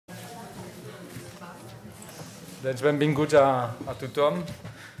Dus benvinguts a tothom.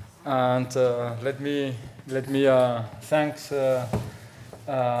 And let me thank Sarah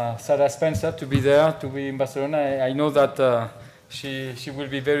Spencer to be there, to be in Barcelona. I know that she will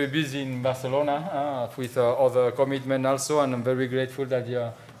be very busy in Barcelona with other commitment also, and I'm very grateful that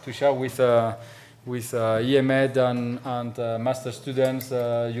to share with IEMed and master students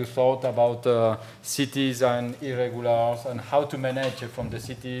you thought about cities and irregulars and how to manage from the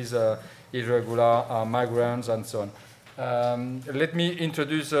cities irregular migrants and so on. Let me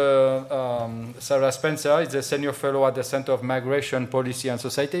introduce Sarah Spencer. Is a senior fellow at the Center of Migration, Policy and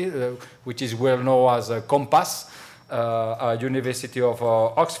Society, which is well known as COMPAS, University of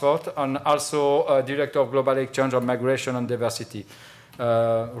Oxford, and also Director of Global Exchange on Migration and Diversity.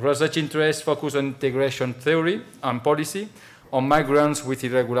 Research interests focus on integration theory and policy, on migrants with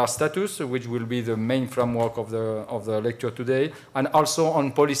irregular status, which will be the main framework of the lecture today, and also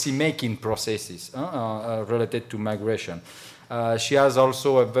on policy-making processes related to migration. She has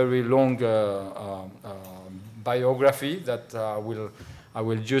also a very long biography that I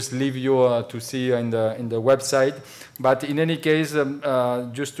will just leave you to see in the website. But in any case,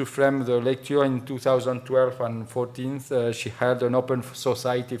 just to frame the lecture, in 2012 and 2014, she held an Open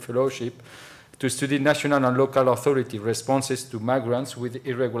Society Fellowship to study national and local authority responses to migrants with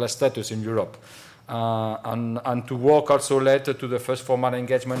irregular status in Europe. And to work also led to the first formal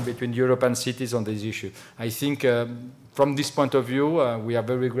engagement between Europe and cities on this issue. I think from this point of view, we are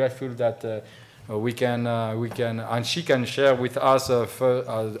very grateful that we can, and she can share with us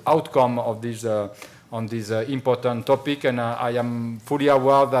the outcome of this on this important topic, and I am fully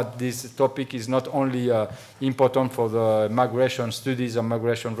aware that this topic is not only important for the migration studies and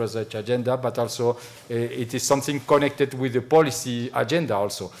migration research agenda, but also it is something connected with the policy agenda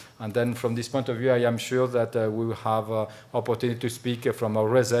also. And then from this point of view, I am sure that we will have opportunity to speak from a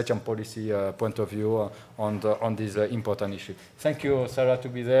research and policy point of view on this important issue. Thank you, Sarah, to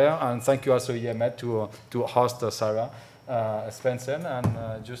be there, and thank you also, IEMed, to host Sarah Spencer,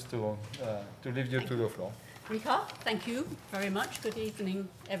 and just to leave you to the floor. Ricard, thank you very much. Good evening,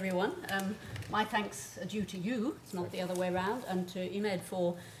 everyone. My thanks are due to you, it's not the other way around, and to IEMed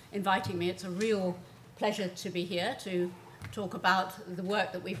for inviting me. It's a real pleasure to be here to talk about the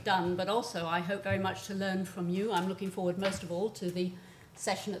work that we've done, but also I hope very much to learn from you. I'm looking forward most of all to the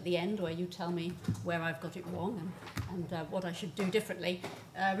session at the end where you tell me where I've got it wrong and what I should do differently.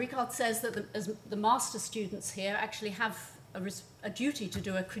 Ricard says that the master students here actually have a duty to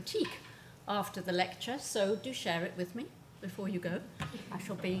do a critique after the lecture, so do share it with me before you go. I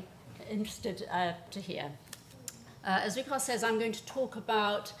shall be interested to hear. As Ricard says, I'm going to talk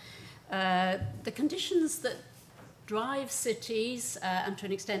about the conditions that drive cities and to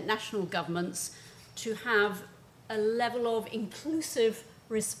an extent national governments to have a level of inclusive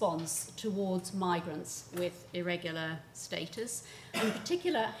response towards migrants with irregular status, in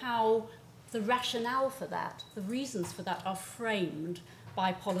particular how the rationale for that, the reasons for that are framed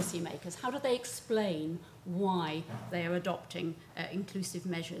by policymakers. How do they explain why they are adopting inclusive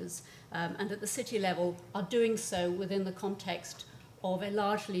measures and at the city level are doing so within the context of a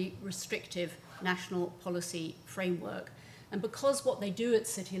largely restrictive national policy framework? And because what they do at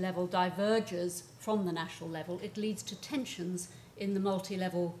city level diverges from the national level, it leads to tensions in the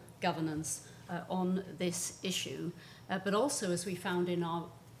multi-level governance on this issue. But also, as we found in our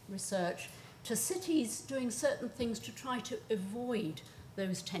research, to cities doing certain things to try to avoid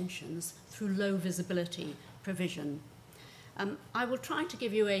those tensions through low visibility provision. I will try to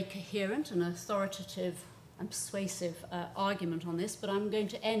give you a coherent and authoritative and persuasive argument on this, but I'm going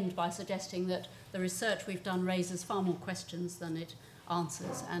to end by suggesting that the research we've done raises far more questions than it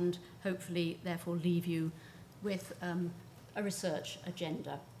answers, and hopefully therefore leave you with a research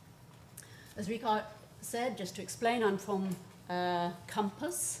agenda. As Ricard said, just to explain, I'm from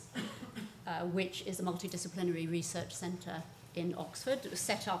COMPAS, which is a multidisciplinary research centre in Oxford. It was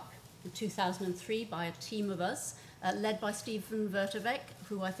set up in 2003 by a team of us, led by Stephen Vertevek,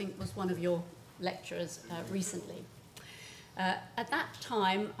 who I think was one of your lecturers recently. At that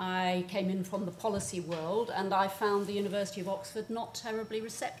time, I came in from the policy world, and I found the University of Oxford not terribly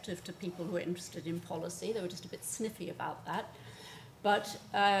receptive to people who were interested in policy. They were just a bit sniffy about that. But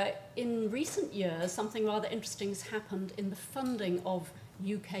in recent years, something rather interesting has happened in the funding of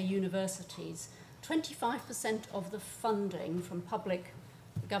UK universities. 25% of the funding from public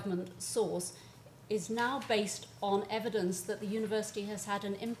government source is now based on evidence that the university has had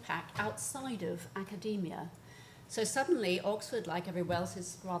an impact outside of academia. So suddenly Oxford, like everywhere else,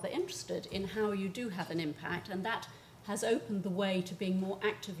 is rather interested in how you do have an impact, and that has opened the way to being more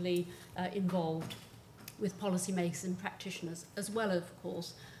actively involved with policymakers and practitioners, as well, of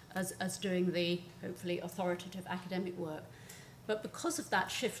course, as doing the, hopefully, authoritative academic work. But because of that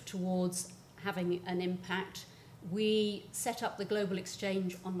shift towards having an impact, we set up the Global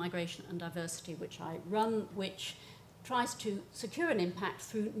Exchange on Migration and Diversity, which I run, which tries to secure an impact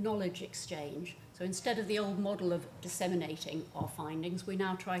through knowledge exchange. So instead of the old model of disseminating our findings, we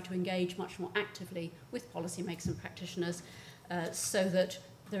now try to engage much more actively with policymakers and practitioners so that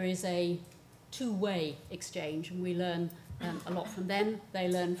there is a two-way exchange, and we learn a lot from them, they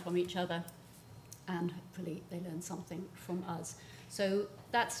learn from each other, and hopefully they learn something from us. So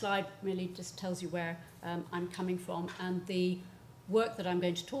that slide really just tells you where I'm coming from, and the work that I'm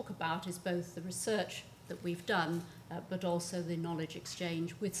going to talk about is both the research that we've done, but also the knowledge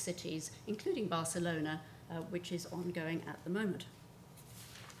exchange with cities, including Barcelona, which is ongoing at the moment.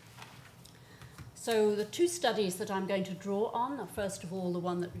 So the two studies that I'm going to draw on are, first of all, the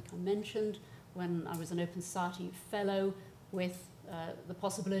one that Ricard mentioned when I was an Open Society Fellow, with the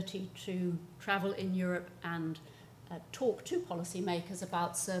possibility to travel in Europe and talk to policymakers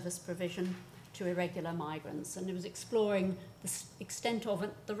about service provision to irregular migrants. And it was exploring the extent of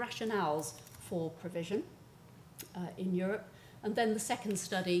it, the rationales for provision in Europe. And then the second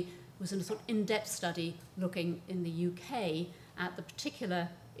study was a sort of in-depth study looking in the UK at the particular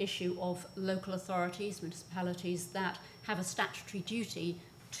issue of local authorities, municipalities that have a statutory duty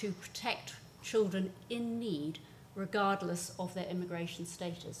to protect children in need regardless of their immigration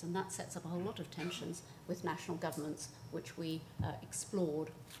status. And that sets up a whole lot of tensions with national governments, which we explored.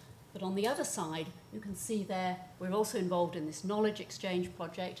 But on the other side, you can see there, we're also involved in this knowledge exchange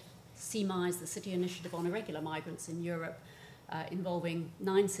project, CMIS, the City Initiative on Irregular Migrants in Europe, involving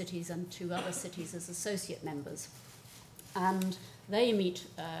 9 cities and 2 other cities as associate members. And they meet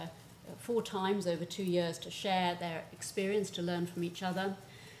 4 times over 2 years to share their experience, to learn from each other,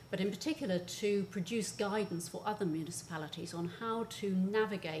 but in particular to produce guidance for other municipalities on how to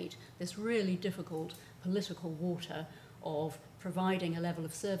navigate this really difficult political water of providing a level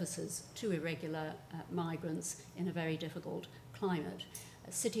of services to irregular migrants in a very difficult climate.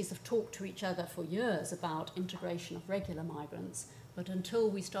 Cities have talked to each other for years about integration of regular migrants, but until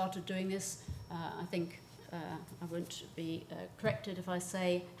we started doing this, I think I won't be corrected if I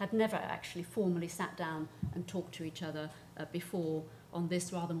say, had never actually formally sat down and talked to each other before on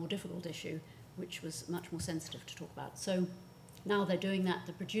this rather more difficult issue, which was much more sensitive to talk about. So now they're doing that,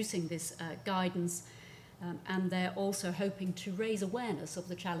 they're producing this guidance, and they're also hoping to raise awareness of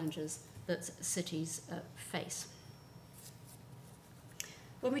the challenges that cities face.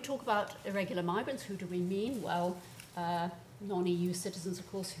 When we talk about irregular migrants, who do we mean? Well, non-EU citizens,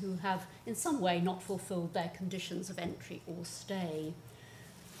 of course, who have in some way not fulfilled their conditions of entry or stay.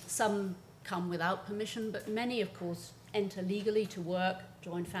 Some come without permission, but many, of course, enter legally to work,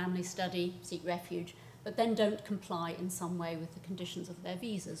 join family, study, seek refuge, but then don't comply in some way with the conditions of their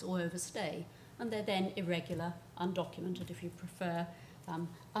visas or overstay. And they're then irregular, undocumented, if you prefer,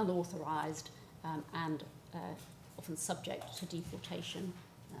 unauthorized, and often subject to deportation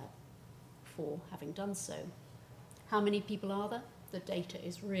for having done so. How many people are there? The data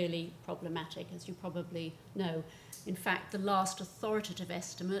is really problematic, as you probably know. In fact, the last authoritative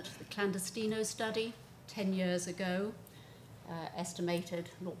estimate, the Clandestino study, 10 years ago, estimated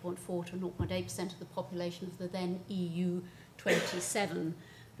 0.4 to 0.8% of the population of the then EU 27.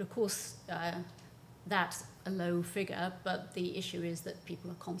 But of course, that's a low figure, but the issue is that people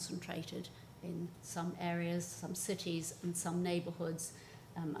are concentrated in some areas, some cities, and some neighbourhoods.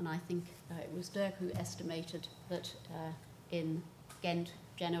 And I think it was Dirk who estimated that in Ghent,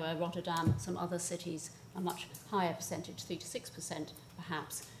 Genoa, Rotterdam, some other cities, a much higher percentage, 3 to 6%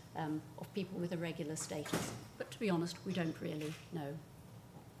 perhaps, of people with irregular status. But to be honest, we don't really know.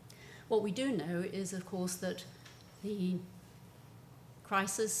 What we do know is, of course, that the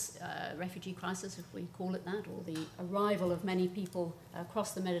crisis, refugee crisis, if we call it that, or the arrival of many people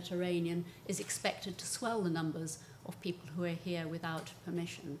across the Mediterranean is expected to swell the numbers of people who are here without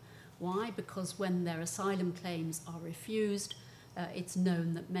permission. Why? Because when their asylum claims are refused, it's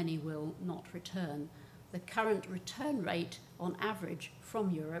known that many will not return. The current return rate on average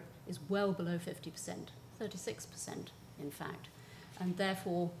from Europe is well below 50%, 36% in fact. And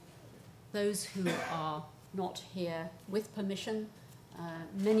therefore, those who are not here with permission,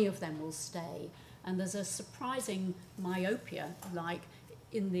 many of them will stay. And there's a surprising myopia, like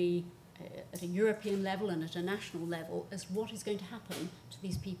in the at a European level and at a national level, as what is going to happen to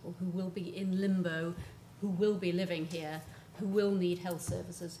these people who will be in limbo, who will be living here, who will need health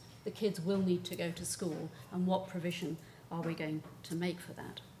services. The kids will need to go to school, and what provision are we going to make for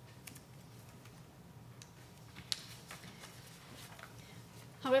that?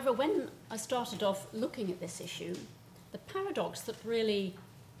 However, when I started off looking at this issue, the paradox that really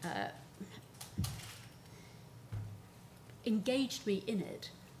engaged me in it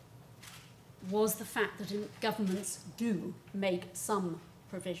was the fact that governments do make some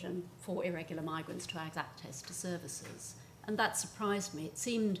provision for irregular migrants to have access to services. And that surprised me. It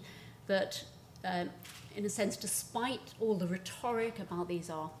seemed that, in a sense, despite all the rhetoric about these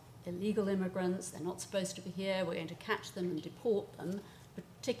are illegal immigrants, they're not supposed to be here, we're going to catch them and deport them,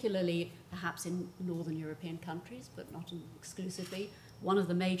 particularly perhaps in northern European countries, but not exclusively, one of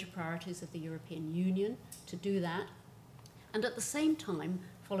the major priorities of the European Union to do that. And at the same time,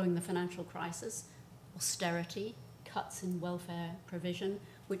 following the financial crisis, austerity, cuts in welfare provision,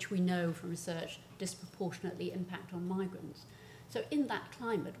 which we know from research disproportionately impact on migrants. So in that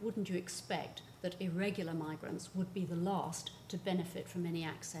climate, wouldn't you expect that irregular migrants would be the last to benefit from any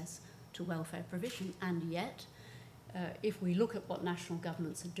access to welfare provision? And yet, if we look at what national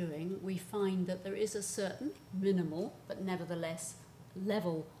governments are doing, we find that there is a certain minimal, but nevertheless,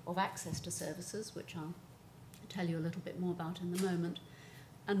 level of access to services, which I'll tell you a little bit more about in a moment.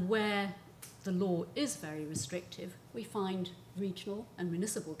 And where the law is very restrictive, we find regional and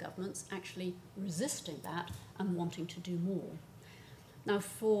municipal governments actually resisting that and wanting to do more. Now,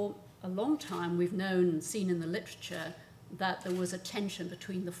 for a long time, we've known and seen in the literature that there was a tension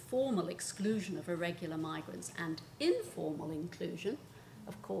between the formal exclusion of irregular migrants and informal inclusion,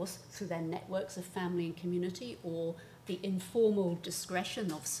 of course, through their networks of family and community, or the informal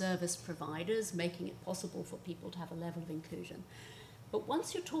discretion of service providers, making it possible for people to have a level of inclusion. But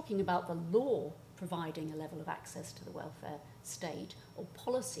once you're talking about the law providing a level of access to the welfare state or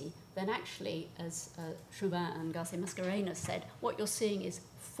policy, then actually, as Chauvin and Garcia Mascareñas said, what you're seeing is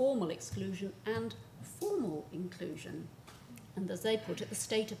formal exclusion and formal inclusion. And as they put it, the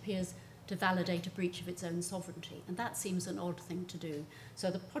state appears to validate a breach of its own sovereignty. And that seems an odd thing to do.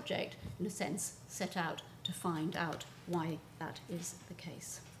 So the project, in a sense, set out to find out why that is the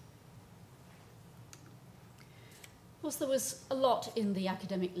case. Of course, there was a lot in the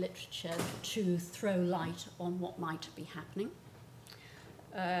academic literature to throw light on what might be happening.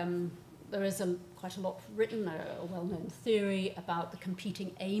 There is quite a lot written, a well-known theory about the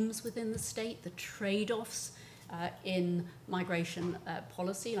competing aims within the state, the trade-offs in migration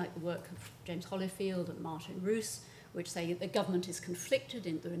policy, like the work of James Holyfield and Martin Roos, which say the government is conflicted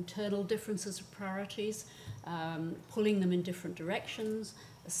in their internal differences of priorities, pulling them in different directions,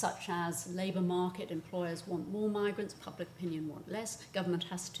 such as labour market, employers want more migrants, public opinion want less. Government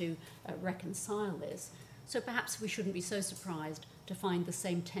has to reconcile this. So perhaps we shouldn't be so surprised to find the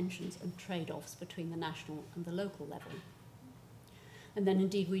same tensions and trade-offs between the national and the local level. And then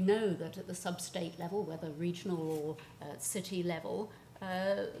indeed we know that at the sub-state level, whether regional or city level,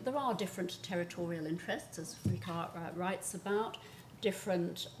 there are different territorial interests, as Ricard writes about,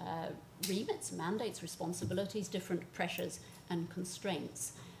 different remits, mandates, responsibilities, different pressures and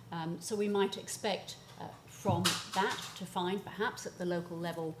constraints. So we might expect from that to find, perhaps at the local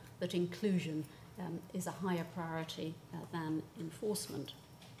level, that inclusion is a higher priority than enforcement.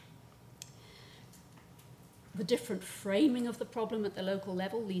 The different framing of the problem at the local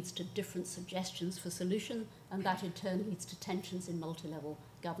level leads to different suggestions for solution, and that in turn leads to tensions in multi-level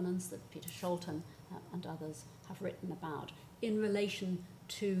governance that Peter Scholten and others have written about in relation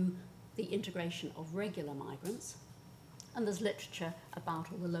to the integration of regular migrants. And there's literature about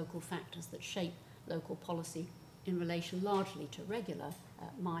all the local factors that shape local policy in relation largely to regular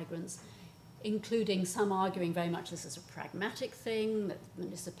migrants, including some arguing very much this is a pragmatic thing, that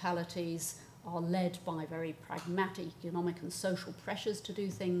municipalities are led by very pragmatic economic and social pressures to do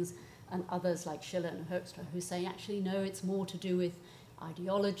things, and others like Schiller and Hoekstra who say actually no, it's more to do with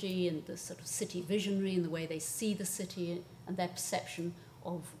ideology and the sort of city visionary and the way they see the city and their perception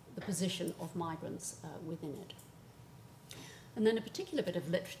of the position of migrants within it. And then a particular bit of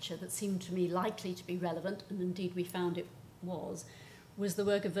literature that seemed to me likely to be relevant, and indeed we found it was the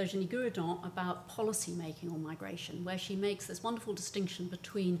work of Virginie Guraudon about policy making on migration, where she makes this wonderful distinction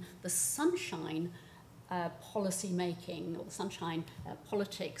between the sunshine policy making or the sunshine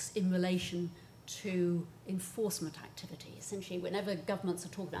politics in relation to enforcement activity. Essentially, whenever governments are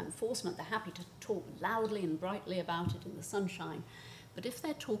talking about enforcement, they're happy to talk loudly and brightly about it in the sunshine. But if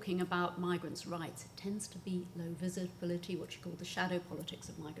they're talking about migrants' rights, it tends to be low visibility, what you call the shadow politics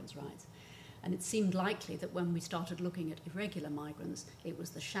of migrants' rights. And it seemed likely that when we started looking at irregular migrants, it was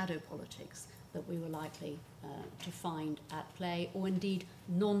the shadow politics that we were likely to find at play, or indeed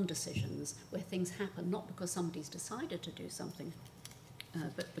non-decisions, where things happen not because somebody's decided to do something,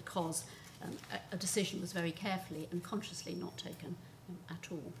 but because a decision was very carefully and consciously not taken at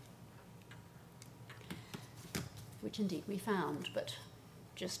all. Which indeed we found, but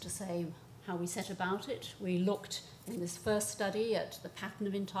just to say how we set about it. We looked in this first study at the pattern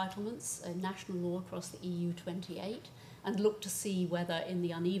of entitlements in national law across the EU 28 and looked to see whether in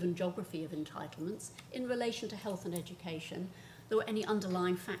the uneven geography of entitlements in relation to health and education there were any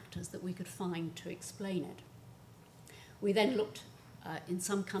underlying factors that we could find to explain it. We then looked in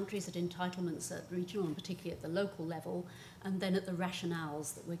some countries at entitlements at regional and particularly at the local level, and then at the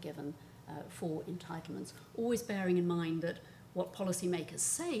rationales that were given for entitlements, always bearing in mind that what policymakers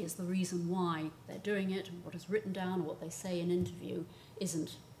say is the reason why they're doing it, and what is written down or what they say in interview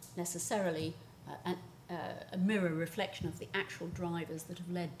isn't necessarily a mirror reflection of the actual drivers that have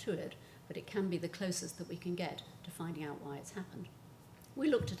led to it, but it can be the closest that we can get to finding out why it's happened. We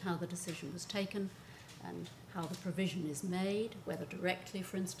looked at how the decision was taken and how the provision is made, whether directly,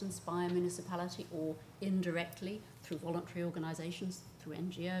 for instance, by a municipality or indirectly through voluntary organisations, through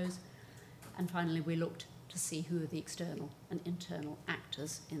NGOs. And finally, we looked to see who are the external and internal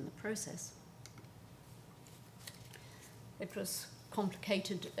actors in the process. It was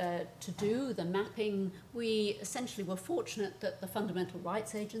complicated to do, the mapping. We essentially were fortunate that the Fundamental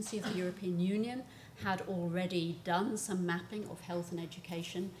Rights Agency of the European Union had already done some mapping of health and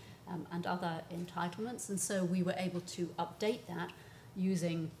education and other entitlements, and so we were able to update that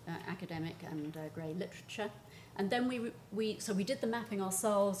using academic and grey literature. And then we did the mapping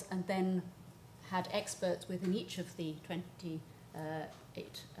ourselves and then had experts within each of the 28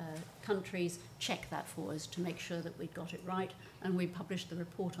 countries check that for us to make sure that we'd got it right, and we published the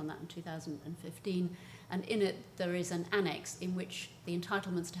report on that in 2015. And in it there is an annex in which the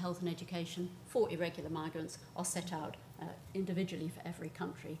entitlements to health and education for irregular migrants are set out individually for every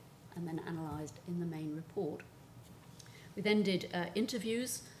country and then analysed in the main report. We then did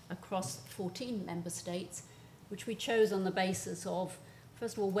interviews across 14 member states, which we chose on the basis of,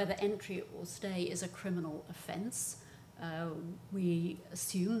 first of all, whether entry or stay is a criminal offence. We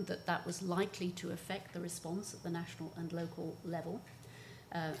assumed that that was likely to affect the response at the national and local level,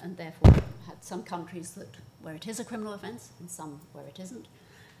 and therefore had some countries where it is a criminal offence and some where it isn't.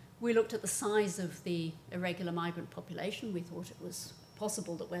 We looked at the size of the irregular migrant population. We thought it was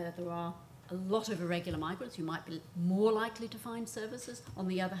possible that where there are a lot of irregular migrants, you might be more likely to find services. On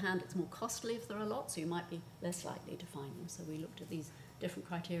the other hand, it's more costly if there are a lot, so you might be less likely to find them. So we looked at these different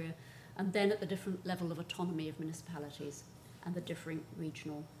criteria, and then at the different level of autonomy of municipalities and the differing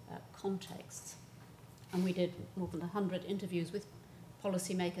regional contexts. And we did more than 100 interviews with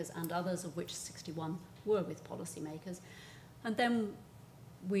policymakers and others, of which 61 were with policymakers. And then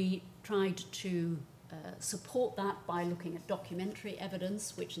we tried to support that by looking at documentary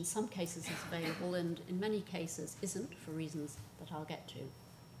evidence, which in some cases is available and in many cases isn't, for reasons that I'll get to.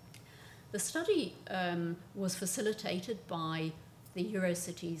 The study was facilitated by the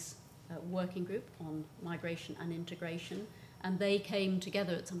Eurocities working group on migration and integration, and they came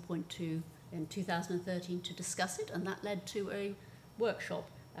together at some point in 2013 to discuss it, and that led to a workshop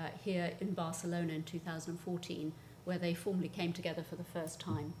here in Barcelona in 2014, where they formally came together for the first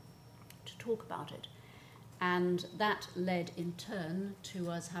time to talk about it. And that led in turn to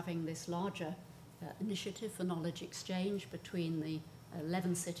us having this larger initiative for knowledge exchange between the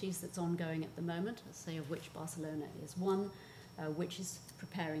 11 cities that's ongoing at the moment, say of which Barcelona is one, which is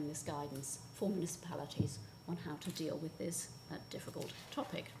preparing this guidance for municipalities on how to deal with this difficult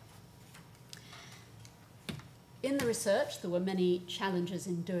topic. In the research, there were many challenges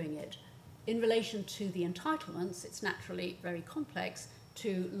in doing it. In relation to the entitlements, it's naturally very complex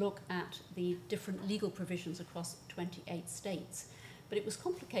to look at the different legal provisions across 28 states. But it was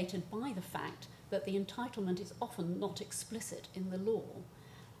complicated by the fact that the entitlement is often not explicit in the law.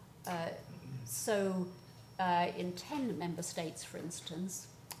 In 10 member states, for instance,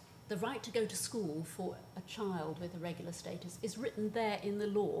 the right to go to school for a child with irregular status is written there in the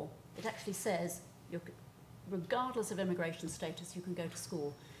law. It actually says, regardless of immigration status, you can go to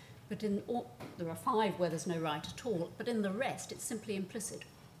school. But there are 5 where there's no right at all, but in the rest it's simply implicit.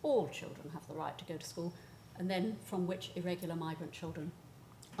 All children have the right to go to school, and then from which irregular migrant children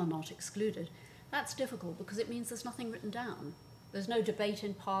are not excluded. That's difficult because it means there's nothing written down. There's no debate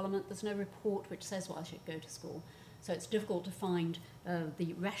in Parliament, there's no report which says why I should go to school. So it's difficult to find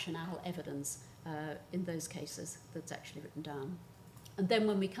the rationale evidence in those cases that's actually written down. And then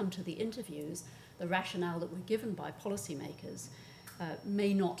when we come to the interviews, the rationale that were given by policymakers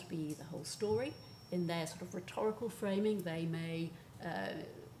may not be the whole story. In their sort of rhetorical framing, they may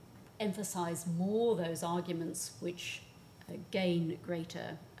emphasize more those arguments which gain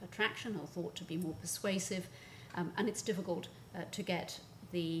greater attraction or thought to be more persuasive, and it's difficult to get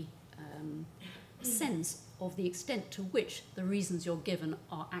the sense of the extent to which the reasons you're given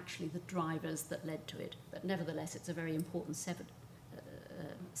are actually the drivers that led to it. But nevertheless, it's a very important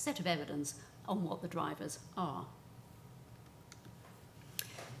set of evidence on what the drivers are.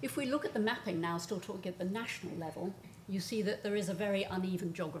 If we look at the mapping now, still talking at the national level, you see that there is a very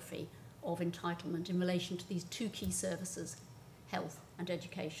uneven geography of entitlement in relation to these two key services, health and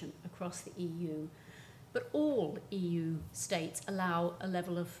education, across the EU. But all EU states allow a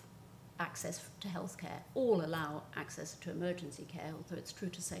level of access to healthcare. All allow access to emergency care, although it's true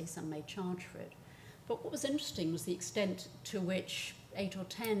to say some may charge for it. But what was interesting was the extent to which 8 or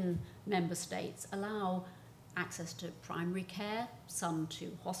 10 member states allow access to primary care, some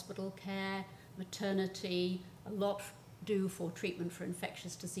to hospital care, maternity, a lot do for treatment for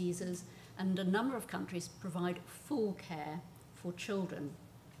infectious diseases, and a number of countries provide full care for children,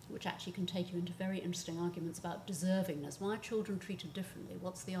 which actually can take you into very interesting arguments about deservingness. Why are children treated differently?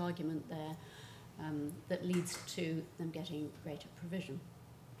 What's the argument there that leads to them getting greater provision?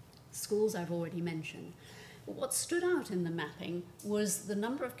 Schools I've already mentioned. But what stood out in the mapping was the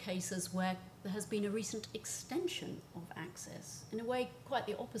number of cases where there has been a recent extension of access, in a way quite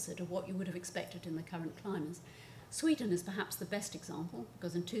the opposite of what you would have expected in the current climate. Sweden is perhaps the best example,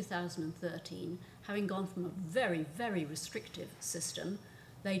 because in 2013, having gone from a very, very restrictive system,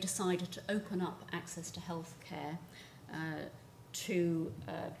 they decided to open up access to health care to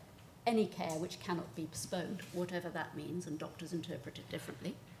any care which cannot be postponed, whatever that means, and doctors interpret it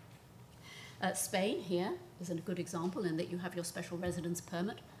differently. Spain here is a good example in that you have your special residence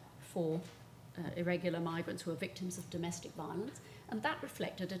permit for irregular migrants who are victims of domestic violence, and that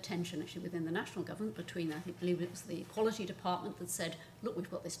reflected a tension actually within the national government between, I believe it was the Equality Department that said, look, we've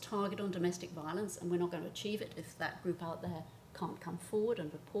got this target on domestic violence and we're not going to achieve it if that group out there can't come forward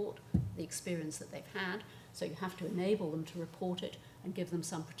and report the experience that they've had, so you have to enable them to report it and give them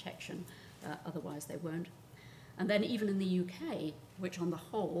some protection, otherwise they won't. And then even in the UK, which on the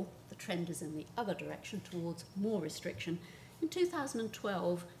whole, the trend is in the other direction towards more restriction, in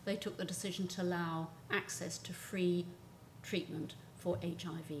 2012 they took the decision to allow access to free treatment for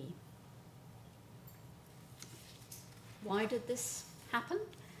HIV. Why did this happen?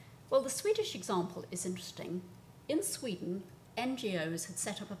 Well, the Swedish example is interesting. In Sweden, NGOs had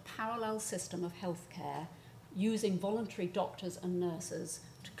set up a parallel system of healthcare using voluntary doctors and nurses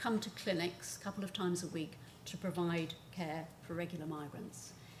to come to clinics a couple of times a week to provide care for regular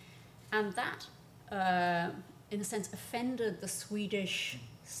migrants. And that, in a sense, offended the Swedish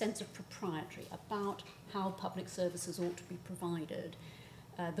sense of propriety about how public services ought to be provided.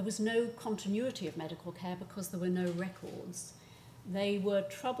 There was no continuity of medical care because there were no records. They were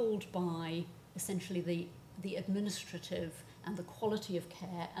troubled by essentially the administrative and the quality of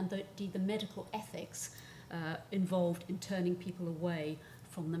care and the medical ethics involved in turning people away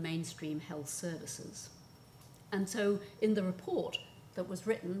from the mainstream health services. And so in the report that was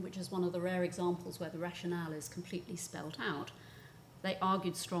written, which is one of the rare examples where the rationale is completely spelled out, they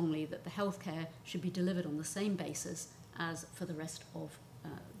argued strongly that the healthcare should be delivered on the same basis as for the rest of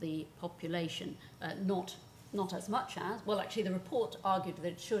the population, not as much as, well actually the report argued that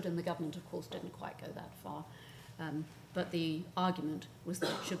it should, and the government of course didn't quite go that far, but the argument was that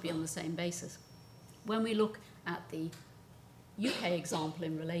it should be on the same basis. When we look at the UK example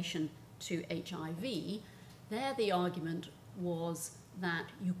in relation to HIV, there the argument was that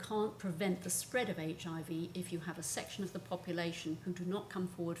you can't prevent the spread of HIV if you have a section of the population who do not come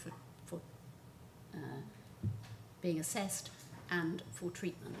forward for being assessed and for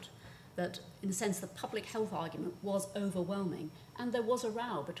treatment. That, in a sense, the public health argument was overwhelming, and there was a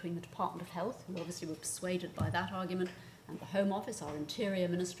row between the Department of Health, who obviously were persuaded by that argument, and the Home Office, our Interior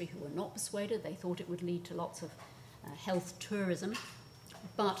Ministry, who were not persuaded. They thought it would lead to lots of health tourism,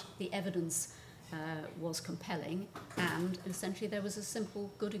 but the evidence was compelling, and essentially there was a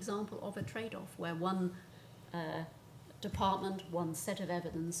simple, good example of a trade-off where one department, one set of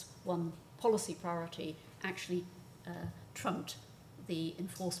evidence, one policy priority actually trumped the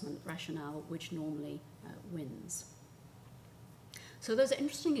enforcement rationale, which normally wins. So those are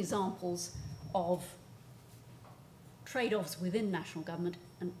interesting examples of trade-offs within national government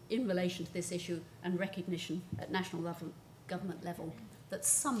and in relation to this issue, and recognition at national level, government level, that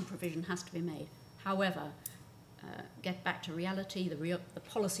some provision has to be made. However, get back to reality, the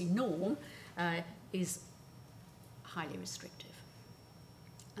policy norm is highly restrictive.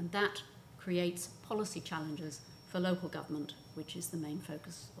 And that creates policy challenges for local government, which is the main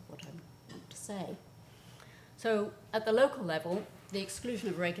focus of what I want to say. So at the local level, the exclusion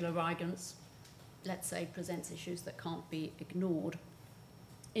of irregular migrants, let's say, presents issues that can't be ignored.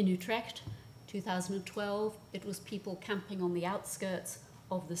 In Utrecht, 2012, it was people camping on the outskirts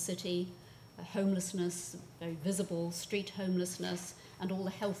of the city, homelessness, very visible street homelessness, and all the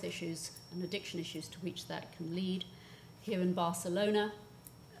health issues and addiction issues to which that can lead. Here in Barcelona,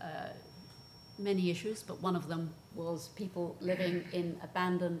 many issues, but one of them was people living in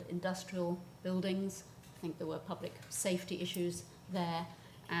abandoned industrial buildings. I think there were public safety issues there,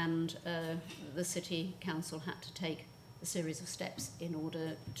 and the city council had to take a series of steps in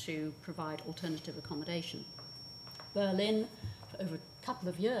order to provide alternative accommodation. Berlin, for over a couple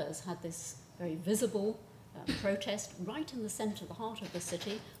of years, had this very visible protest right in the centre, the heart of the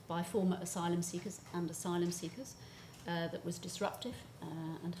city, by former asylum seekers that was disruptive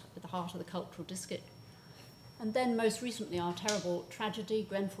and at the heart of the cultural district. And then most recently our terrible tragedy,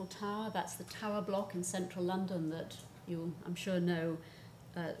 Grenfell Tower, that's the tower block in central London that you, I'm sure, know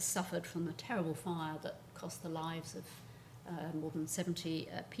suffered from a terrible fire that cost the lives of more than 70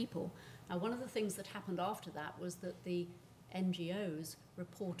 people. Now, one of the things that happened after that was that the NGOs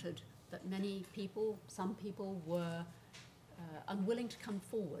reported that many people, some people, were unwilling to come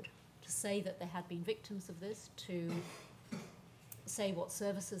forward to say that they had been victims of this, to say what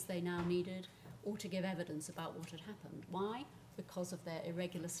services they now needed, or to give evidence about what had happened. Why? Because of their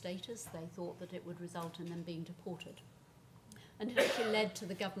irregular status. They thought that it would result in them being deported. And it actually led to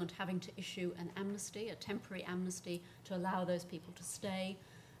the government having to issue an amnesty, a temporary amnesty, to allow those people to stay.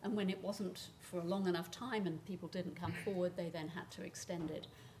 And when it wasn't for a long enough time and people didn't come forward, they then had to extend it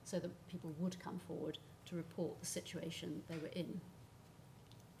so that people would come forward to report the situation they were in.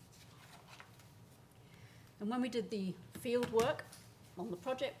 And when we did the field work on the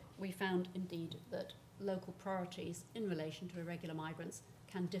project, we found indeed that local priorities in relation to irregular migrants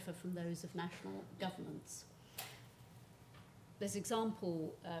can differ from those of national governments. There's an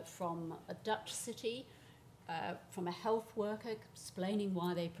example from a Dutch city, from a health worker explaining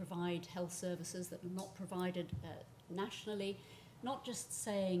why they provide health services that are not provided nationally, not just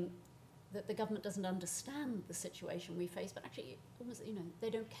saying that the government doesn't understand the situation we face, but actually, almost, they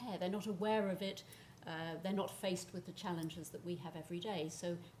don't care, they're not aware of it, they're not faced with the challenges that we have every day,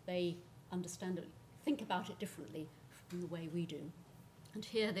 so they understand it, think about it differently from the way we do. And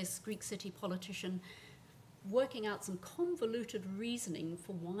here this Greek city politician working out some convoluted reasoning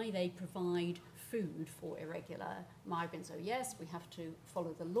for why they provide food for irregular migrants. So yes, we have to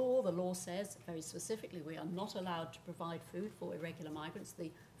follow the law. The law says very specifically we are not allowed to provide food for irregular migrants.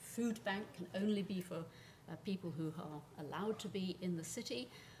 The food bank can only be for people who are allowed to be in the city.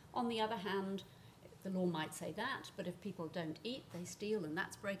 On the other hand, the law might say that, but if people don't eat, they steal, and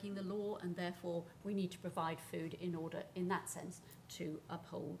that's breaking the law, and therefore we need to provide food in order, in that sense, to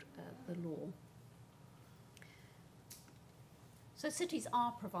uphold the law. So cities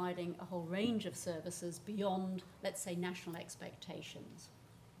are providing a whole range of services beyond, let's say, national expectations.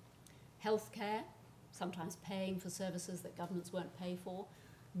 Healthcare, sometimes paying for services that governments won't pay for.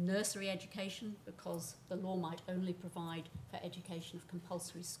 Nursery education, because the law might only provide for education of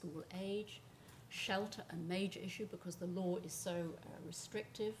compulsory school age. Shelter, a major issue because the law is so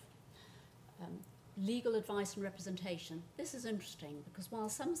restrictive. Legal advice and representation. This is interesting because while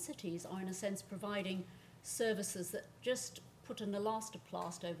some cities are in a sense providing services that just put an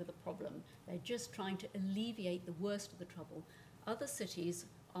elastoplast over the problem, they're just trying to alleviate the worst of the trouble, other cities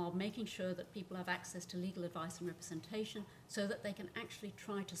are making sure that people have access to legal advice and representation so that they can actually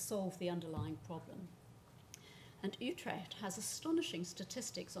try to solve the underlying problem. And Utrecht has astonishing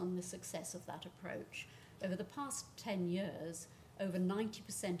statistics on the success of that approach. Over the past 10 years, over 90%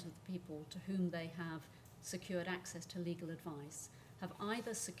 of the people to whom they have secured access to legal advice have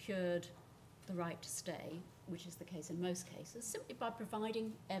either secured the right to stay, which is the case in most cases, simply by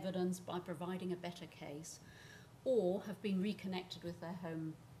providing evidence, by providing a better case, or have been reconnected with their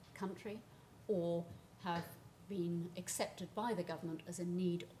home country, or have been accepted by the government as in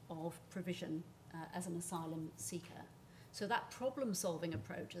need of provision as an asylum seeker. So that problem-solving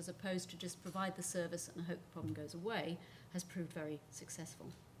approach, as opposed to just provide the service and hope the problem goes away, has proved very successful.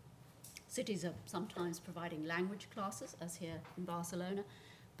 Cities are sometimes providing language classes, as here in Barcelona,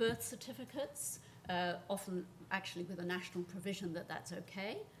 birth certificates, often actually with a national provision that that's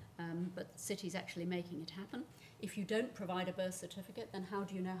okay, but cities actually making it happen. If you don't provide a birth certificate, then how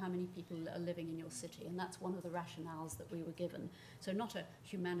do you know how many people are living in your city? And that's one of the rationales that we were given. So not a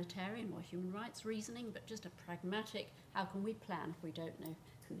humanitarian or human rights reasoning, but just a pragmatic, how can we plan if we don't know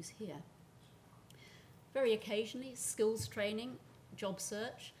who's here? Very occasionally, skills training, job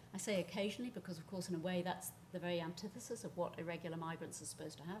search. I say occasionally because, of course, in a way that's the very antithesis of what irregular migrants are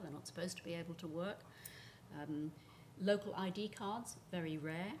supposed to have. They're not supposed to be able to work. Local ID cards, very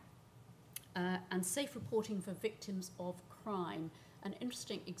rare. And safe reporting for victims of crime. An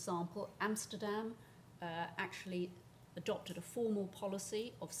interesting example, Amsterdam actually adopted a formal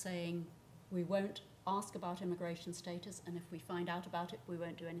policy of saying we won't ask about immigration status, and if we find out about it, we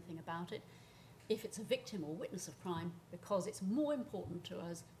won't do anything about it. if it's a victim or witness of crime, because it's more important to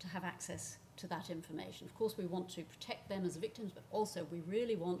us to have access to that information. Of course, we want to protect them as victims, but also we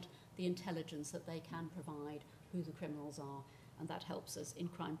really want the intelligence that they can provide, who the criminals are, and that helps us in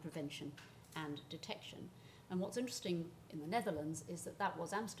crime prevention and detection. And what's interesting in the Netherlands is that that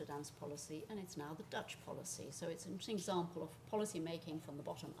was Amsterdam's policy, and it's now the Dutch policy. So it's an interesting example of policy making from the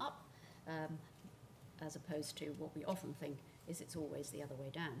bottom up, as opposed to what we often think is it's always the other way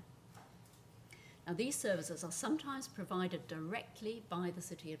down. Now, these services are sometimes provided directly by the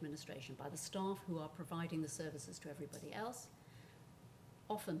city administration, by the staff who are providing the services to everybody else.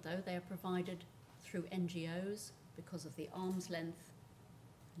 Often, though, they are provided through NGOs because of the arm's length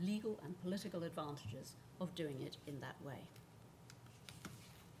legal and political advantages of doing it in that way.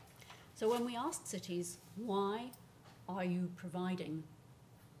 So when we asked cities, why are you providing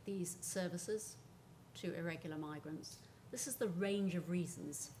these services to irregular migrants, this is the range of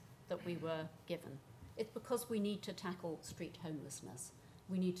reasons that we were given. It's because we need to tackle street homelessness.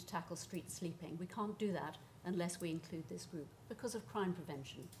 We need to tackle street sleeping. We can't do that unless we include this group because of crime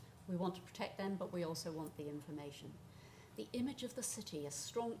prevention. We want to protect them, but we also want the information. The image of the city, a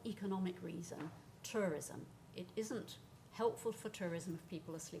strong economic reason, tourism. It isn't helpful for tourism if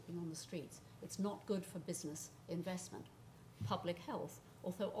people are sleeping on the streets. It's not good for business investment. Public health,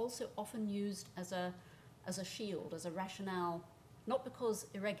 although also often used as a shield, as a rationale, not because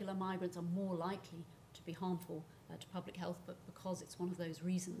irregular migrants are more likely to be harmful to public health, but because it's one of those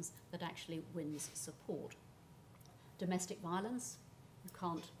reasons that actually wins support. Domestic violence, you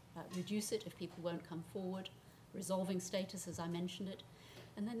can't reduce it if people won't come forward. Resolving status, as I mentioned it.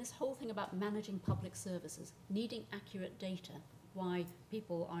 And then this whole thing about managing public services, needing accurate data, why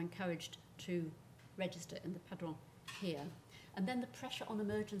people are encouraged to register in the padron here. And then the pressure on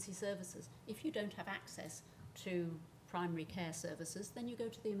emergency services. If you don't have access to primary care services, then you go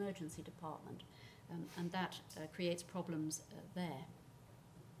to the emergency department, and that creates problems there.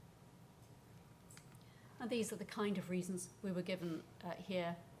 And these are the kind of reasons we were given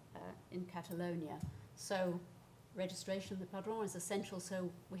here in Catalonia. So registration of the padron is essential, so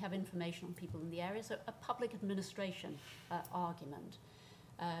we have information on people in the area. So a public administration argument.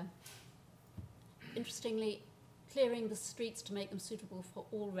 Interestingly, clearing the streets to make them suitable for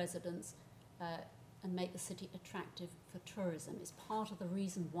all residents and make the city attractive for tourism is part of the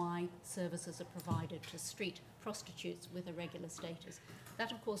reason why services are provided to street prostitutes with irregular status.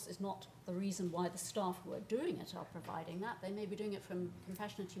 That, of course, is not the reason why the staff who are doing it are providing that. They may be doing it from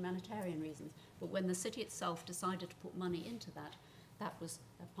compassionate humanitarian reasons. But when the city itself decided to put money into that, that was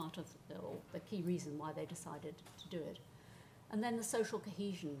a part of the key reason why they decided to do it. And then the social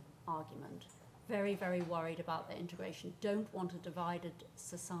cohesion argument. Very, very worried about their integration, don't want a divided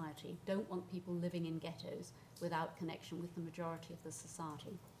society, don't want people living in ghettos without connection with the majority of the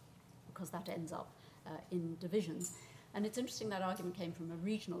society, because that ends up in divisions. And it's interesting that argument came from a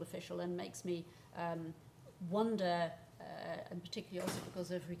regional official and makes me wonder, and particularly also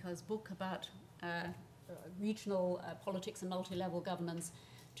because of Ricard's book about regional politics and multi-level governance,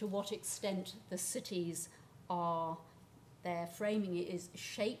 to what extent the cities are, their framing is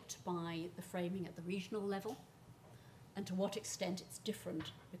shaped by the framing at the regional level, and to what extent it's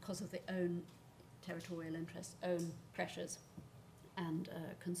different because of their own territorial interests, own pressures and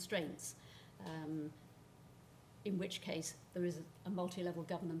constraints, in which case there is a multi-level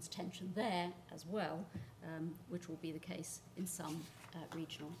governance tension there as well, which will be the case in some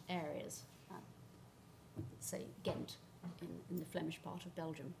regional areas, say Ghent in the Flemish part of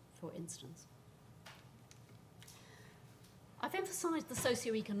Belgium, for instance. I've emphasised the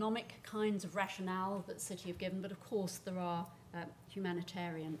socio-economic kinds of rationale that the city have given, but of course there are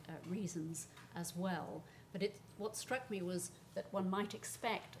humanitarian reasons as well. But what struck me was that one might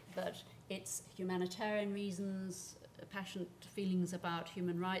expect that it's humanitarian reasons, passionate feelings about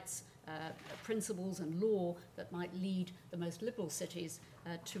human rights, principles and law that might lead the most liberal cities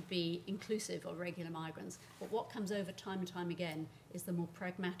to be inclusive of regular migrants. But what comes over time and time again is the more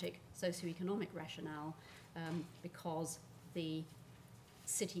pragmatic socio-economic rationale, because the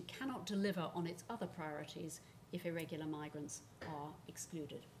city cannot deliver on its other priorities if irregular migrants are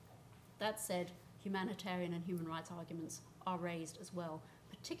excluded. That said, humanitarian and human rights arguments are raised as well,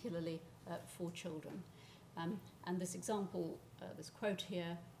 particularly for children. And this example, this quote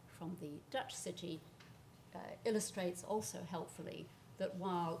here from the Dutch city, illustrates also helpfully that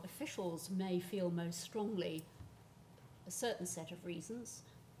while officials may feel most strongly a certain set of reasons,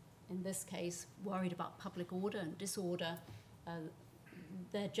 in this case worried about public order and disorder,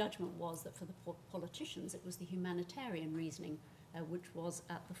 their judgment was that for the politicians it was the humanitarian reasoning which was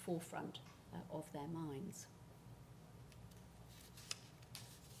at the forefront of their minds.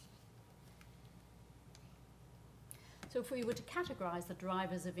 So if we were to categorize the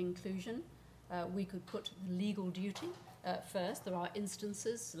drivers of inclusion, we could put the legal duty first. There are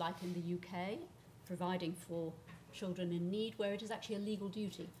instances, like in the UK, providing for children in need, where it is actually a legal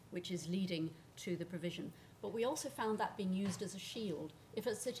duty which is leading to the provision. But we also found that being used as a shield. If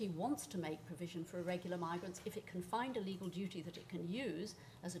a city wants to make provision for irregular migrants, if it can find a legal duty that it can use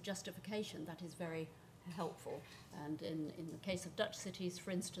as a justification, that is very helpful. And in the case of Dutch cities,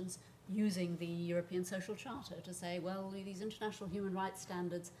 for instance, using the European Social Charter to say, well, these international human rights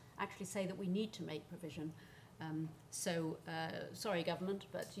standards actually say that we need to make provision. Sorry, government,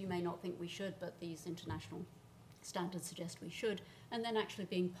 but you may not think we should, but these international standards suggest we should. And then actually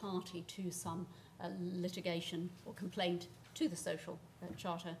being party to some litigation or complaint to the Social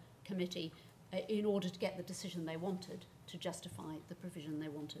Charter Committee in order to get the decision they wanted, to justify the provision they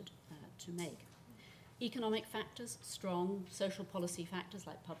wanted to make. Economic factors, strong. Social policy factors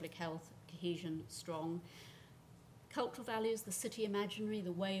like public health, cohesion, strong. Cultural values, the city imaginary,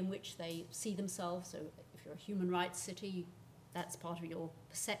 the way in which they see themselves. So if you're a human rights city, that's part of your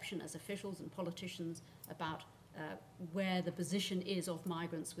perception as officials and politicians about where the position is of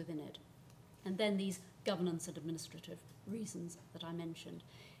migrants within it. And then these governance and administrative reasons that I mentioned.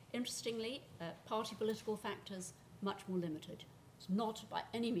 Interestingly, party political factors, much more limited. It's not by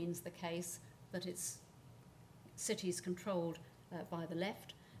any means the case that it's cities controlled by the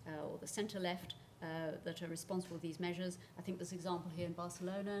left or the centre-left that are responsible for these measures. I think there's an example here in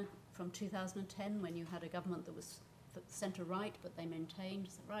Barcelona from 2010 when you had a government that was centre-right, but they maintained,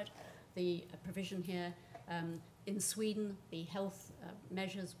 is that right, the provision here. In Sweden, the health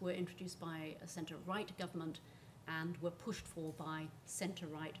measures were introduced by a centre-right government and were pushed for by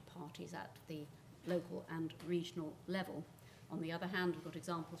centre-right parties at the local and regional level. On the other hand, we've got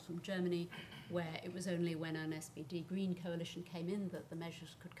examples from Germany where it was only when an SPD Green coalition came in that the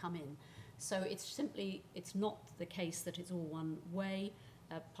measures could come in. So it's not the case that it's all one way.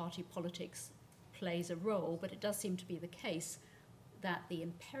 Party politics plays a role, but it does seem to be the case that the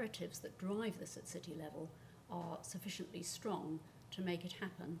imperatives that drive this at city level are sufficiently strong to make it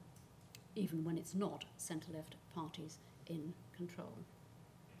happen, even when it's not centre-left parties in control.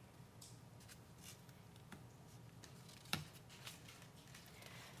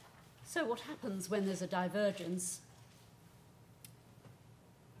 So what happens when there's a divergence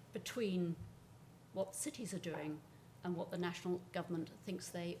between what cities are doing and what the national government thinks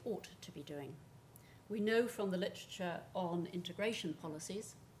they ought to be doing? We know from the literature on integration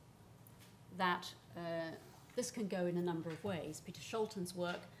policies that this can go in a number of ways. Peter Scholten's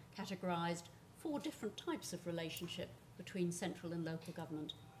work categorized 4 different types of relationship between central and local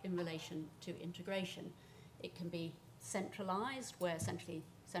government in relation to integration. It can be centralized, where essentially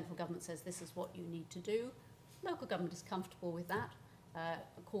central government says this is what you need to do. Local government is comfortable with that.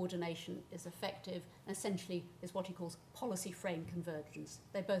 Coordination is effective, and essentially is what he calls policy frame convergence.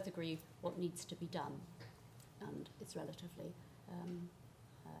 They both agree what needs to be done, and it's relatively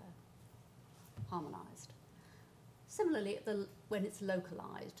harmonized. Similarly, when it's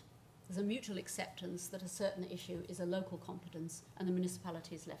localized, there's a mutual acceptance that a certain issue is a local competence and the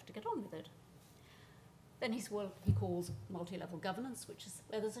municipality is left to get on with it. Then he calls multi-level governance, which is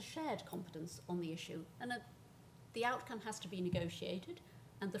where there's a shared competence on the issue, and the outcome has to be negotiated,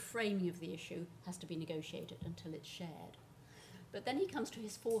 and the framing of the issue has to be negotiated until it's shared. But then he comes to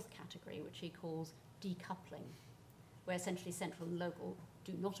his 4th category, which he calls decoupling, where essentially central and local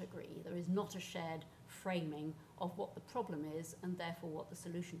do not agree. There is not a shared framing of what the problem is and therefore what the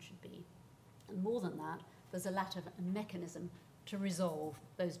solution should be. And more than that, there's a lack of a mechanism to resolve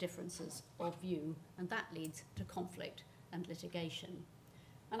those differences of view, and that leads to conflict and litigation.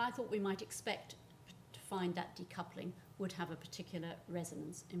 And I thought we might expect to find that decoupling would have a particular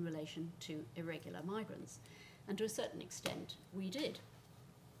resonance in relation to irregular migrants. And to a certain extent, we did.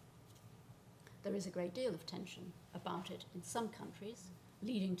 There is a great deal of tension about it in some countries,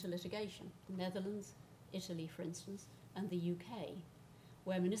 leading to litigation. The Netherlands, Italy, for instance, and the UK,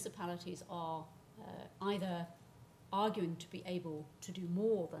 where municipalities are either arguing to be able to do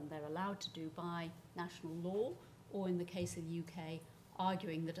more than they're allowed to do by national law, or in the case of the UK,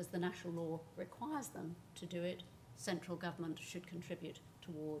 arguing that as the national law requires them to do it, central government should contribute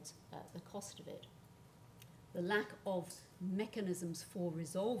towards the cost of it. The lack of mechanisms for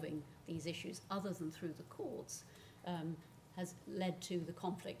resolving these issues other than through the courts has led to the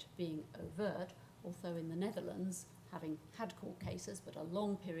conflict being overt, although in the Netherlands, having had court cases but a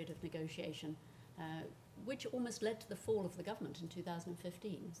long period of negotiation, which almost led to the fall of the government in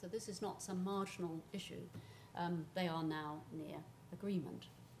 2015. So this is not some marginal issue. They are now near agreement.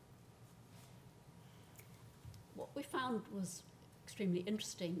 What we found was extremely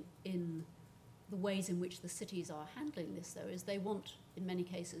interesting in the ways in which the cities are handling this, though, is they want, in many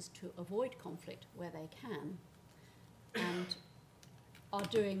cases, to avoid conflict where they can, and are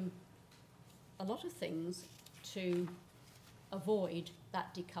doing a lot of things to avoid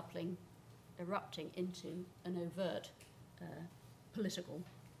that decoupling erupting into an overt political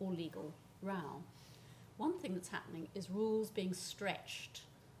or legal row. One thing that's happening is rules being stretched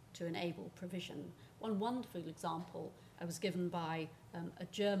to enable provision. One wonderful example was given by a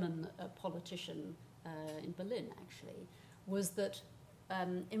German politician in Berlin, actually, was that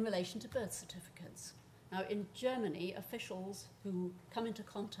in relation to birth certificates. Now, in Germany, officials who come into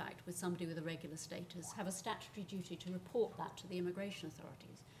contact with somebody with irregular status have a statutory duty to report that to the immigration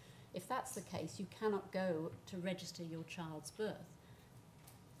authorities. If that's the case, you cannot go to register your child's birth.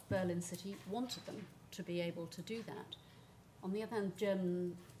 Berlin City wanted them to be able to do that. On the other hand,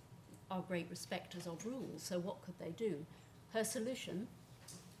 Germans are great respecters of rules, so what could they do? Her solution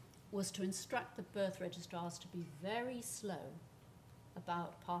was to instruct the birth registrars to be very slow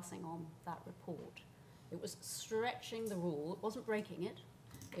about passing on that report. It was stretching the rule. It wasn't breaking it.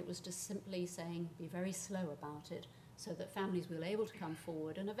 It was just simply saying, be very slow about it, so that families will be able to come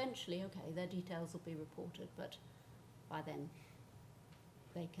forward, and eventually, okay, their details will be reported, but by then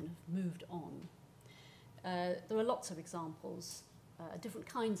they can have moved on. There are lots of examples, different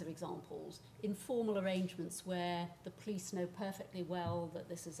kinds of examples, informal arrangements where the police know perfectly well that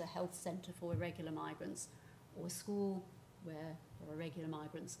this is a health centre for irregular migrants, or a school where there are irregular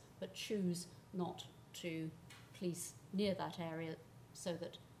migrants, but choose not to police near that area, so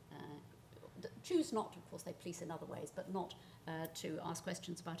that choose not, of course they police in other ways, but not to ask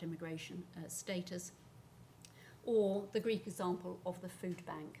questions about immigration status. Or the Greek example of the food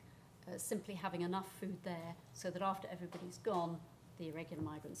bank, simply having enough food there so that after everybody's gone, the irregular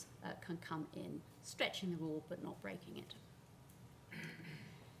migrants can come in, stretching the rule but not breaking it.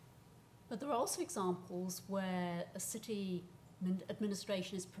 But there are also examples where a city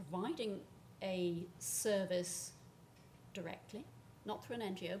administration is providing a service directly, not through an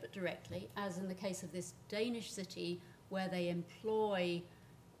NGO, but directly, as in the case of this Danish city where they employ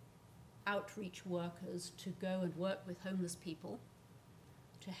outreach workers to go and work with homeless people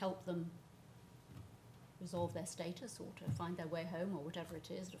to help them resolve their status or to find their way home or whatever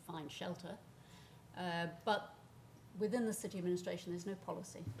it is, to find shelter. But within the city administration, there's no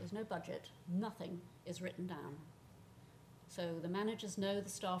policy, there's no budget, nothing is written down. So the managers know the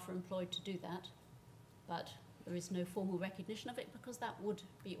staff are employed to do that, but there is no formal recognition of it because that would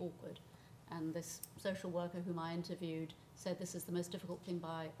be awkward. And this social worker whom I interviewed said this is the most difficult thing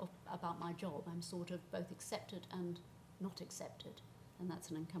about my job. I'm sort of both accepted and not accepted, and that's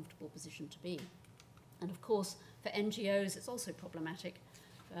an uncomfortable position to be. And of course, for NGOs, it's also problematic.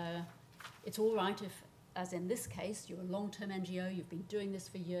 It's all right if, as in this case, you're a long-term NGO, you've been doing this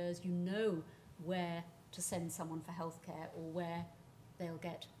for years, you know where to send someone for healthcare or where they'll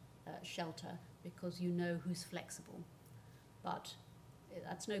get shelter because you know who's flexible. But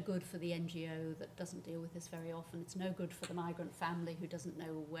that's no good for the NGO that doesn't deal with this very often. It's no good for the migrant family who doesn't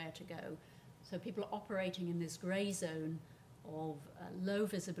know where to go. So people are operating in this grey zone of low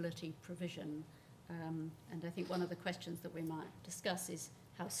visibility provision. And I think one of the questions that we might discuss is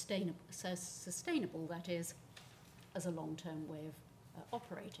how sustainable that is as a long-term way of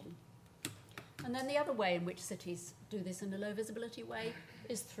operating. And then the other way in which cities do this in a low visibility way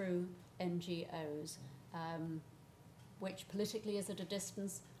is through NGOs, which politically is at a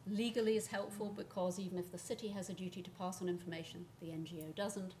distance, legally is helpful because even if the city has a duty to pass on information, the NGO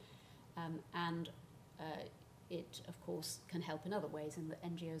doesn't, and it, of course, can help in other ways in that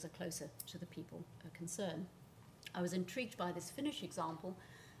NGOs are closer to the people concerned. I was intrigued by this Finnish example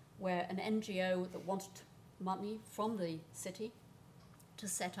where an NGO that wanted money from the city to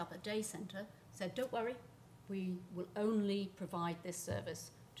set up a day centre said, don't worry, we will only provide this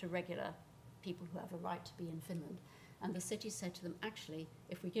service to regular people who have a right to be in Finland. And the city said to them, actually,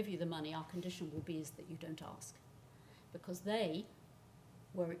 if we give you the money, our condition will be is that you don't ask. Because they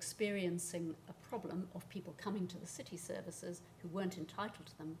were experiencing a problem of people coming to the city services who weren't entitled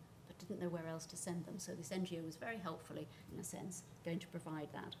to them but didn't know where else to send them. So this NGO was very helpfully, in a sense, going to provide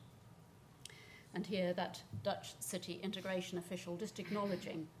that. And here that Dutch city integration official just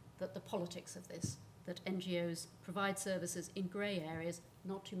acknowledging that the politics of this, that NGOs provide services in grey areas,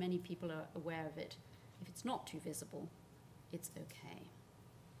 not too many people are aware of it. If it's not too visible, it's okay.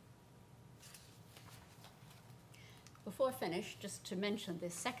 Before I finish, just to mention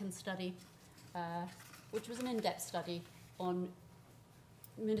this second study, which was an in-depth study on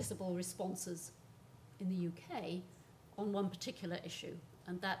municipal responses in the UK on one particular issue,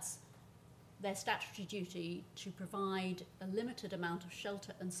 and that's their statutory duty to provide a limited amount of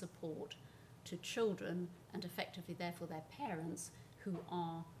shelter and support to children and effectively therefore their parents who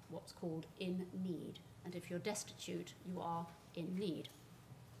are what's called in need. And if you're destitute, you are in need.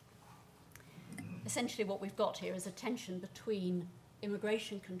 Essentially what we've got here is a tension between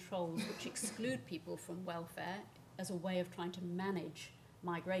immigration controls which exclude people from welfare as a way of trying to manage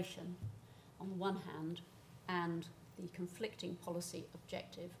migration on the one hand, and the conflicting policy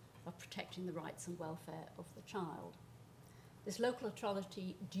objective of protecting the rights and welfare of the child. This local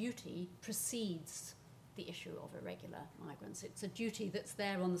authority duty precedes the issue of irregular migrants. It's a duty that's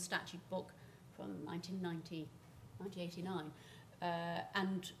there on the statute book from 1989,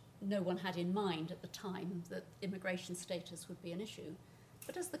 and no one had in mind at the time that immigration status would be an issue.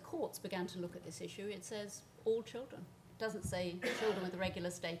 But as the courts began to look at this issue, it says all children. It doesn't say children with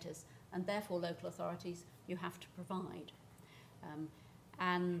irregular status, and therefore local authorities, you have to provide.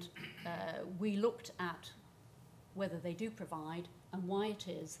 We looked at whether they do provide and why it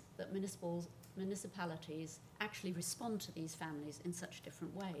is that municipalities actually respond to these families in such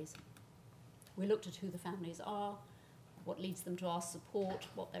different ways. We looked at who the families are, what leads them to ask support,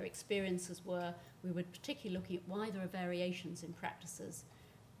 what their experiences were. We were particularly looking at why there are variations in practices,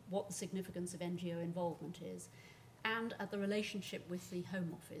 what the significance of NGO involvement is, and at the relationship with the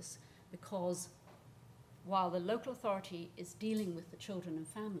Home Office, because while the local authority is dealing with the children and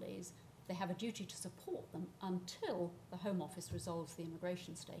families, they have a duty to support them until the Home Office resolves the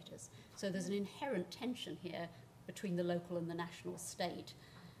immigration status. So there's an inherent tension here between the local and the national state,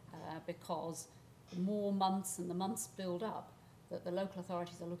 because the more months and the months build up that the local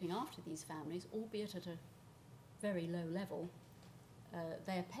authorities are looking after these families, albeit at a very low level,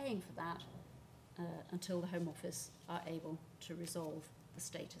 they are paying for that until the Home Office are able to resolve the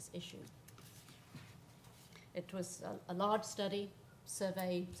status issue. It was a large study,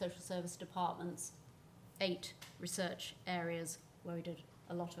 survey social service departments, 8 research areas where we did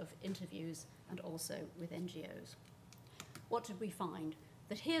a lot of interviews and also with NGOs. What did we find?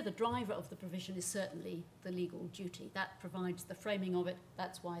 That here the driver of the provision is certainly the legal duty. That provides the framing of it,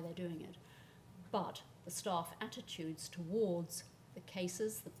 that's why they're doing it. But the staff attitudes towards the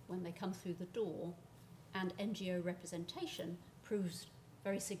cases when they come through the door and NGO representation proves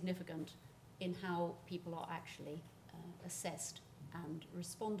very significant in how people are actually assessed and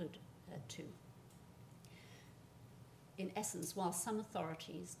responded to. In essence, while some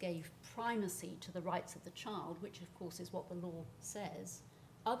authorities gave primacy to the rights of the child, which of course is what the law says,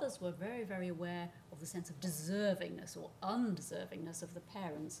 others were very, very aware of the sense of deservingness or undeservingness of the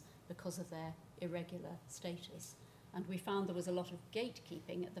parents because of their irregular status. And we found there was a lot of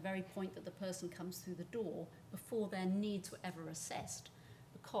gatekeeping at the very point that the person comes through the door before their needs were ever assessed,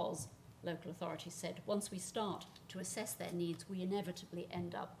 because local authorities said once we start to assess their needs, we inevitably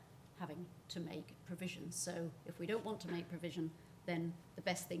end up having to make provisions. So if we don't want to make provision, then the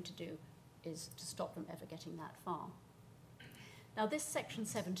best thing to do is to stop them ever getting that far. Now, this Section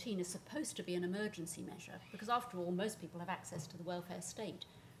 17 is supposed to be an emergency measure because, after all, most people have access to the welfare state.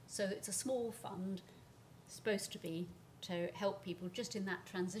 So it's a small fund, supposed to be to help people just in that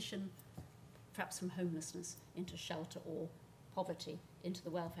transition, perhaps from homelessness into shelter or poverty into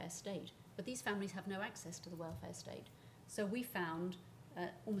the welfare state. But these families have no access to the welfare state. So we found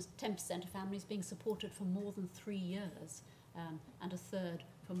almost 10% of families being supported for more than 3 years, and a third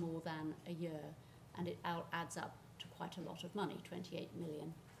for more than a year. And it adds up to quite a lot of money, 28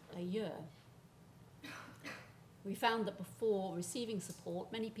 million a year. We found that before receiving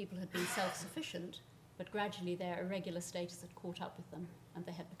support, many people had been self-sufficient, but gradually their irregular status had caught up with them and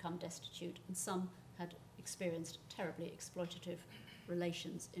they had become destitute, and some had experienced terribly exploitative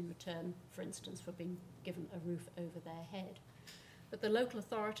relations in return, for instance, for being given a roof over their head. But the local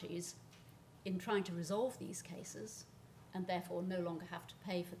authorities, in trying to resolve these cases, and therefore no longer have to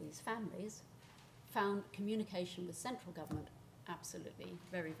pay for these families, found communication with central government absolutely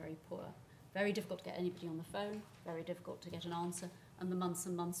very, very poor. Very difficult to get anybody on the phone, very difficult to get an answer, and the months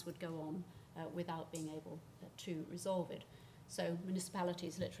and months would go on without being able to resolve it. So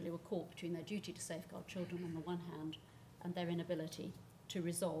municipalities literally were caught between their duty to safeguard children on the one hand and their inability to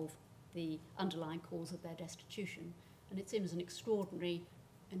resolve the underlying cause of their destitution. And it seems an extraordinary,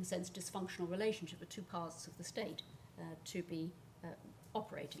 in a sense, dysfunctional relationship with two parts of the state to be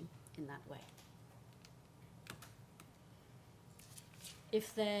operating in that way.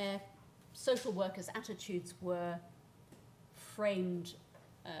 If their social workers' attitudes were framed,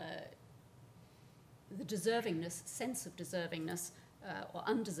 the deservingness, sense of deservingness or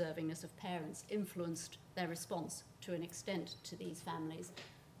undeservingness of parents influenced their response to an extent to these families.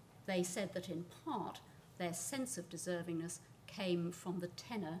 They said that in part their sense of deservingness came from the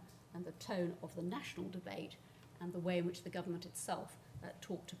tenor and the tone of the national debate and the way in which the government itself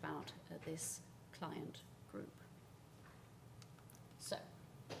talked about this client group. So,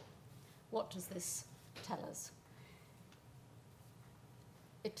 what does this tell us?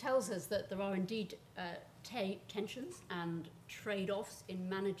 It tells us that there are indeed tensions and trade-offs in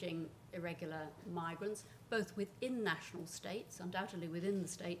managing irregular migrants, both within national states, undoubtedly within the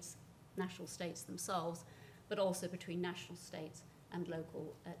states, national states themselves, but also between national states and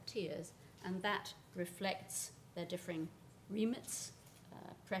local tiers. And that reflects their differing remits,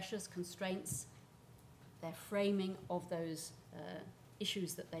 pressures, constraints, their framing of those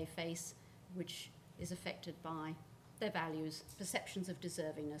issues that they face, which is affected by their values, perceptions of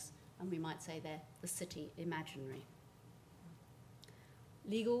deservingness, and we might say they're the city imaginary.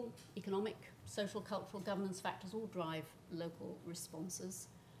 Legal, economic, social, cultural, governance factors all drive local responses.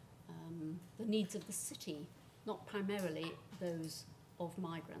 The needs of the city, not primarily those of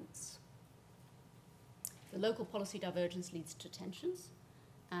migrants. The local policy divergence leads to tensions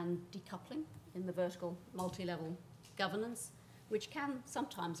and decoupling in the vertical multi-level governance, which can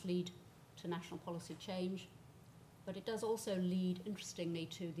sometimes lead to national policy change, but it does also lead, interestingly,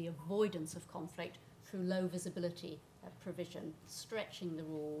 to the avoidance of conflict through low visibility provision, stretching the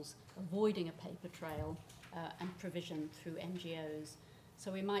rules, avoiding a paper trail, and provision through NGOs.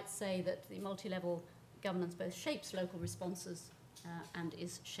 So we might say that the multi-level governance both shapes local responses and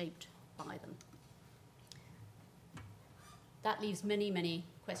is shaped by them. That leaves many, many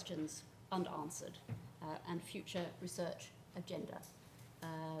questions unanswered and future research agenda,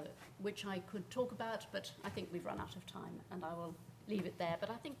 which I could talk about, but I think we've run out of time, and I will leave it there.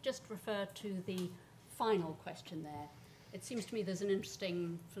 But I think just refer to the final question there. It seems to me there's an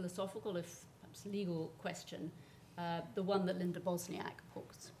interesting philosophical, if perhaps legal question, the one that Linda Bosniak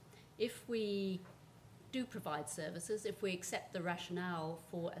puts. If we do provide services, if we accept the rationale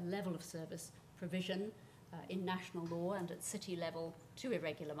for a level of service provision in national law and at city level to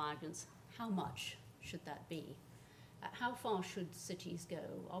irregular migrants, how much should that be? How far should cities go?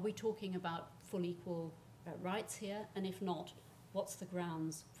 Are we talking about full equal rights here? And if not, what's the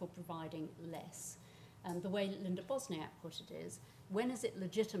grounds for providing less? And the way Linda Bosniak put it is, when is it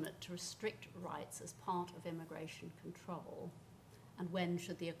legitimate to restrict rights as part of immigration control? And when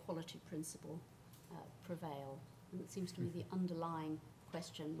should the equality principle prevail? And it seems to me the underlying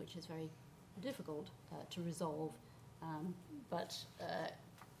question, which is very difficult to resolve, but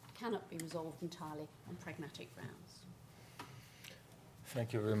cannot be resolved entirely on pragmatic grounds.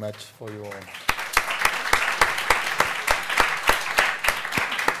 Thank you very much for your...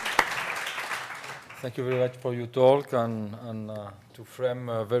 Thank you very much for your talk and to frame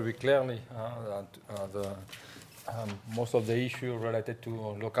very clearly most of the issues related to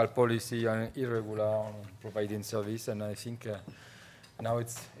local policy and irregular providing service. And I think now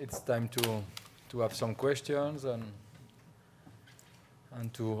it's time to have some questions and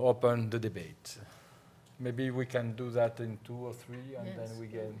to open the debate. Maybe we can do that in 2 or 3, and yes. then we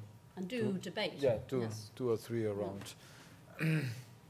can... And do debate. Yeah, two yes. 2 or 3 around. Yeah.